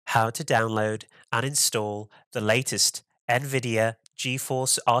how to download and install the latest NVIDIA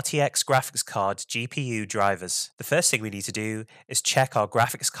GeForce RTX graphics card GPU drivers. The first thing we need to do is check our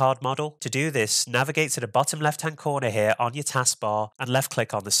graphics card model. To do this, navigate to the bottom left-hand corner here on your taskbar and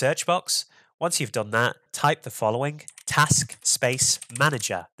left-click on the search box. Once you've done that, type the following: Task Space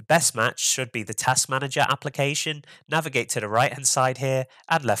Manager. The best match should be the Task Manager application. Navigate to the right hand side here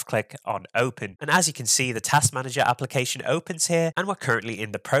and left click on Open. And as you can see, the Task Manager application opens here and we're currently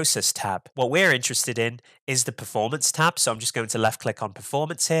in the Process tab. What we're interested in is the Performance tab, so I'm just going to left click on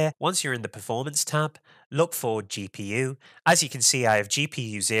Performance here. Once you're in the Performance tab, look for GPU. As you can see, I have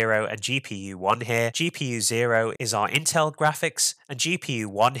GPU 0 and GPU 1 here. GPU 0 is our Intel graphics and GPU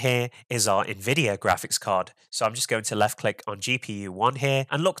 1 here is our NVIDIA graphics card. So I'm just going to left click on GPU 1 here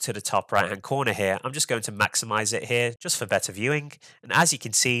and look to the top right hand corner here. I'm just going to maximize it here just for better viewing. And as you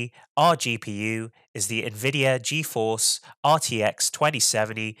can see, our GPU is the NVIDIA GeForce RTX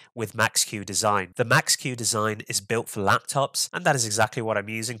 2070 with Max-Q design. The Max-Q design is built for laptops, and that is exactly what I'm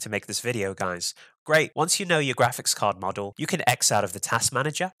using to make this video, guys. Great. Once you know your graphics card model, you can X out of the Task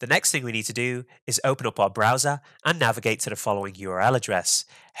Manager. The next thing we need to do is open up our browser and navigate to the following URL address: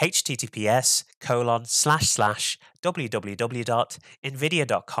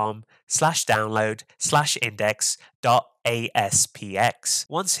 https://www.nvidia.com/download/index.aspx.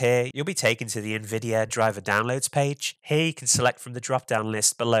 Once here, you'll be taken to the NVIDIA driver downloads page. Here you can select from the drop-down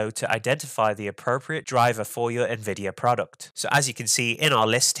list below to identify the appropriate driver for your NVIDIA product. So as you can see in our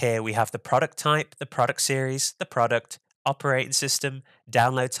list here, we have the product type, the product series, the product, operating system,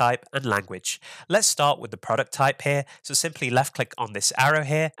 download type, and language. Let's start with the product type here. So simply left click on this arrow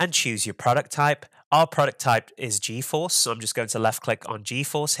here and choose your product type. Our product type is GeForce, so I'm just going to left click on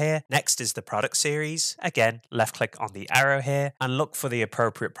GeForce here. Next is the product series. Again, left click on the arrow here and look for the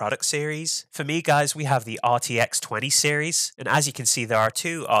appropriate product series. For me, guys, we have the RTX 20 series. And as you can see, there are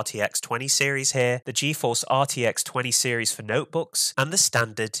two RTX 20 series here: the GeForce RTX 20 series for notebooks and the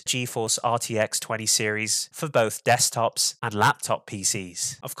standard GeForce RTX 20 series for both desktops and laptop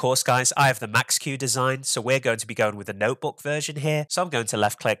PCs. Of course, guys, I have the Max-Q design, so we're going to be going with the notebook version here. So I'm going to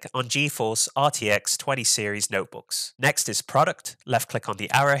left click on GeForce RTX 20 series notebooks. Next is product. Left click on the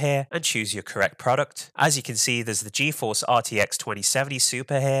arrow here and choose your correct product. As you can see, there's the GeForce RTX 2070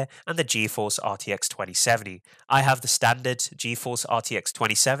 Super here and the GeForce RTX 2070. I have the standard GeForce RTX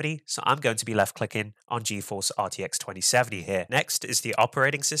 2070, so I'm going to be left clicking on GeForce RTX 2070 here. Next is the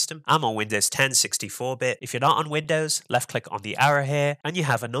operating system. I'm on Windows 10 64-bit. If you're not on Windows, left click on the arrow here and you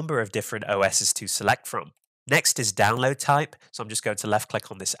have a number of different OSs to select from. Next is download type, so I'm just going to left click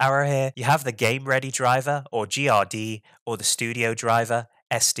on this arrow here. You have the Game Ready driver or GRD or the Studio driver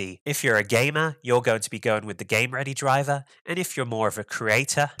SD. If you're a gamer, you're going to be going with the Game Ready driver, and if you're more of a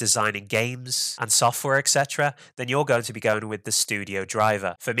creator, designing games and software, etc., then you're going to be going with the Studio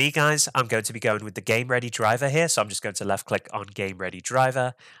driver. For me, guys, I'm going to be going with the Game Ready driver here, so I'm just going to left click on Game Ready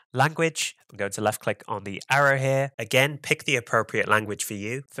driver. Language, I'm going to left click on the arrow here. Again, pick the appropriate language for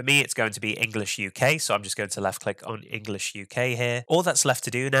you. For me, it's going to be English UK, so I'm just going to left click on English UK here. All that's left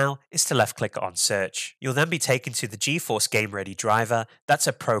to do now is to left click on search. You'll then be taken to the GeForce Game Ready driver that's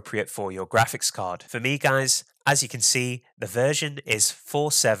appropriate for your graphics card. For me, guys, as you can see, the version is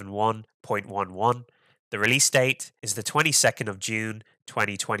 471.11. The release date is the 22nd of June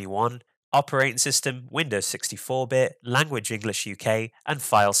 2021. Operating system, Windows 64-bit, language English UK, and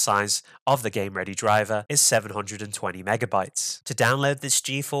file size of the Game Ready driver is 720 megabytes. To download this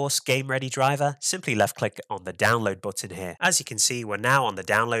GeForce Game Ready driver, simply left click on the download button here. As you can see, we're now on the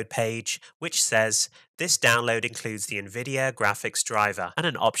download page, which says this download includes the NVIDIA Graphics driver and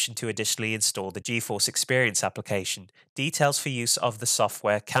an option to additionally install the GeForce Experience application. Details for use of the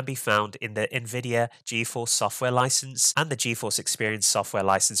software can be found in the NVIDIA GeForce software license and the GeForce Experience software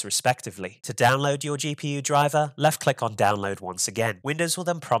license respectively. To download your GPU driver, left click on download once again. Windows will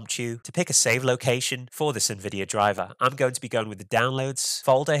then prompt you to pick a save location for this NVIDIA driver. I'm going to be going with the downloads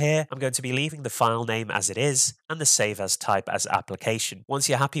folder here. I'm going to be leaving the file name as it is and the save as type as application. Once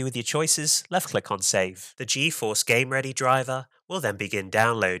you're happy with your choices, left click on save. The GeForce Game Ready driver will then begin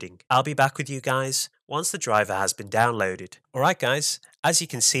downloading. I'll be back with you guys once the driver has been downloaded. Alright guys, as you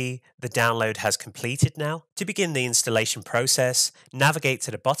can see, the download has completed now. To begin the installation process, navigate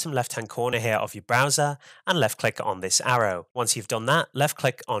to the bottom left hand corner here of your browser and left click on this arrow. Once you've done that, left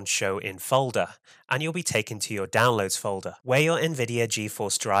click on Show in Folder and you'll be taken to your Downloads folder where your NVIDIA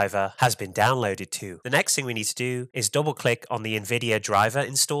GeForce driver has been downloaded to. The next thing we need to do is double click on the NVIDIA driver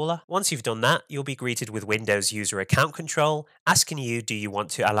installer. Once you've done that, you'll be greeted with Windows User Account Control asking you, do you want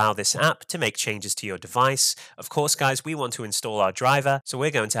to allow this app to make changes to your device? Of course guys, we want to install our driver, so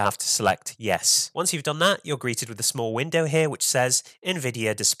we're going to have to select yes. Once you've done that, you're greeted with a small window here which says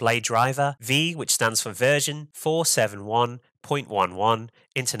NVIDIA Display Driver V, which stands for version 471.11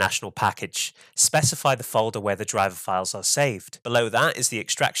 international package. Specify the folder where the driver files are saved. Below that is the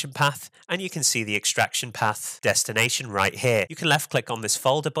extraction path, and you can see the extraction path destination right here. You can left click on this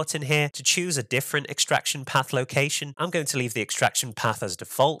folder button here to choose a different extraction path location. I'm going to leave the extraction path as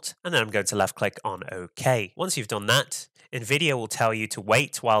default, and then I'm going to left click on OK. Once you've done that, NVIDIA will tell you to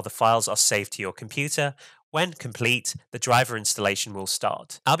wait while the files are saved to your computer. When complete, the driver installation will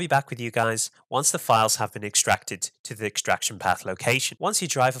start. I'll be back with you guys once the files have been extracted to the extraction path location. Once your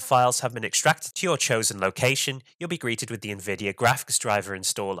driver files have been extracted to your chosen location, you'll be greeted with the NVIDIA Graphics Driver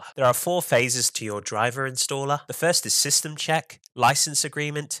Installer. There are 4 phases to your driver installer. The first is System Check, License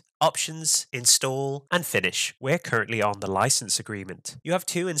Agreement, Options, Install, and Finish. We're currently on the license agreement. You have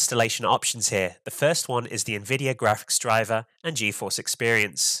 2 installation options here. The first one is the NVIDIA Graphics Driver and GeForce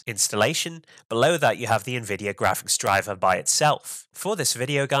Experience installation. Below that you have the NVIDIA Graphics Driver by itself. For this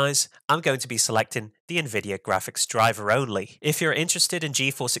video guys, I'm going to be selecting the NVIDIA Graphics Driver only. If you're interested in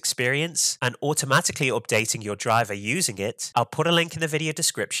GeForce Experience and automatically updating your driver using it, I'll put a link in the video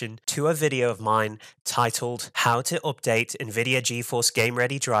description to a video of mine titled How to Update NVIDIA GeForce Game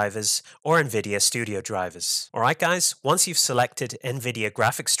Ready Drivers or NVIDIA Studio Drivers. Alright guys, once you've selected NVIDIA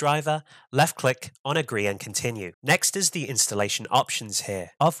Graphics Driver, left click on Agree and Continue. Next is the installation options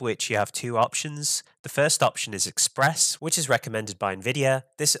here, of which you have 2 options. The first option is Express, which is recommended by NVIDIA.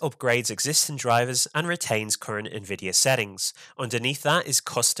 This upgrades existing drivers and retains current NVIDIA settings. Underneath that is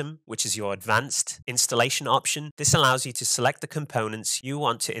Custom, which is your advanced installation option. This allows you to select the components you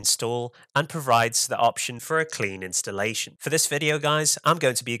want to install and provides the option for a clean installation. For this video guys, I'm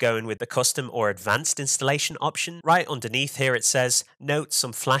going to be going with the Custom or Advanced installation option. Right underneath here it says, note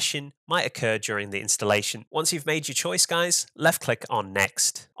some flashing might occur during the installation. Once you've made your choice guys, left click on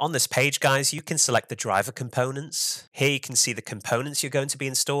Next. On this page guys, you can select the driver components. Here you can see the components you're going to be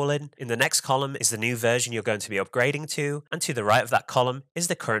installing. In the next column is the new version you're going to be upgrading to, and to the right of that column is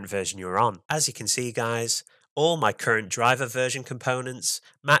the current version you're on. As you can see guys, all my current driver version components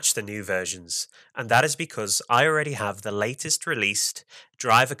match the new versions, and that is because I already have the latest released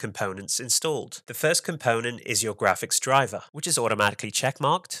driver components installed. The first component is your graphics driver, which is automatically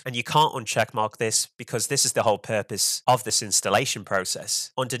checkmarked, and you can't uncheckmark this because this is the whole purpose of this installation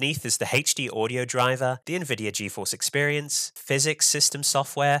process. Underneath is the HD audio driver, the NVIDIA GeForce Experience, physics system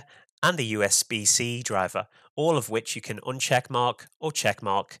software, and the USB-C driver, all of which you can uncheckmark or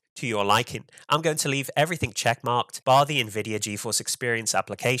checkmark to your liking. I'm going to leave everything checkmarked bar the NVIDIA GeForce Experience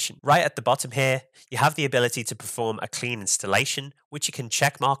application. Right at the bottom here, you have the ability to perform a clean installation, which you can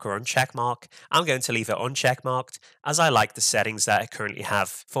checkmark or uncheckmark. I'm going to leave it uncheckmarked as I like the settings that I currently have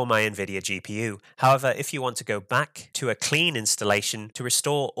for my NVIDIA GPU. However, if you want to go back to a clean installation to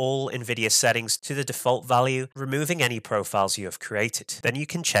restore all NVIDIA settings to the default value, removing any profiles you have created, then you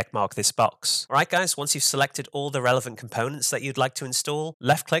can checkmark this box. Alright guys, once you've selected all the relevant components that you'd like to install,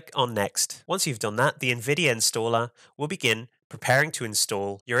 left click on Next. Once you've done that, the NVIDIA installer will begin preparing to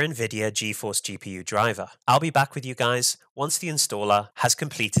install your NVIDIA GeForce GPU driver. I'll be back with you guys once the installer has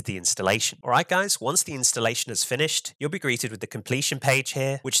completed the installation. Alright guys, once the installation is finished, you'll be greeted with the completion page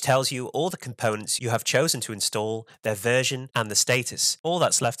here, which tells you all the components you have chosen to install, their version, and the status. All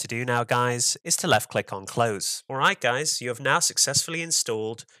that's left to do now guys is to left click on Close. Alright guys, you have now successfully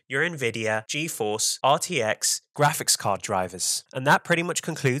installed your NVIDIA GeForce RTX graphics card drivers. And that pretty much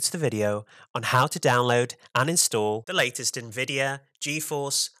concludes the video on how to download and install the latest NVIDIA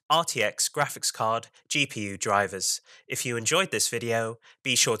GeForce RTX graphics card GPU drivers. If you enjoyed this video,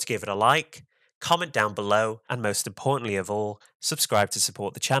 be sure to give it a like, comment down below, and most importantly of all, subscribe to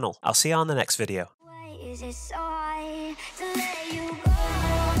support the channel. I'll see you on the next video.